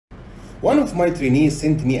One of my trainees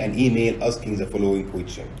sent me an email asking the following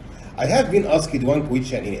question. I have been asked one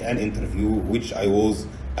question in an interview which I was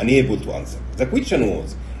unable to answer. The question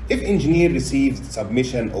was, if engineer receives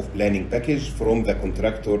submission of planning package from the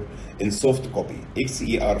contractor in soft copy,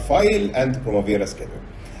 XER file and Primavera schedule,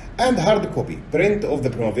 and hard copy, print of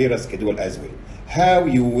the Primavera schedule as well, how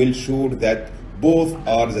you will sure that both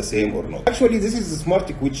are the same or not? Actually, this is a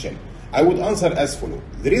smart question. I would answer as follows.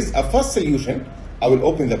 There is a fast solution. I will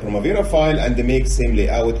open the Primavera file and make same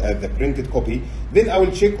layout as the printed copy. Then I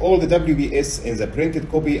will check all the WBS in the printed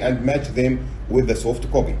copy and match them with the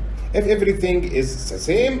soft copy. If everything is the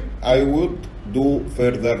same, I would do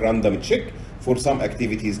further random check for some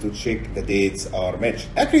activities to check the dates are matched.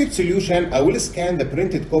 Accurate solution, I will scan the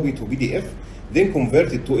printed copy to PDF, then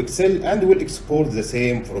convert it to Excel and will export the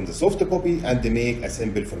same from the soft copy and make a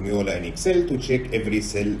simple formula in Excel to check every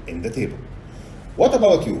cell in the table. What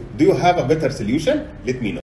about you? Do you have a better solution? Let me know.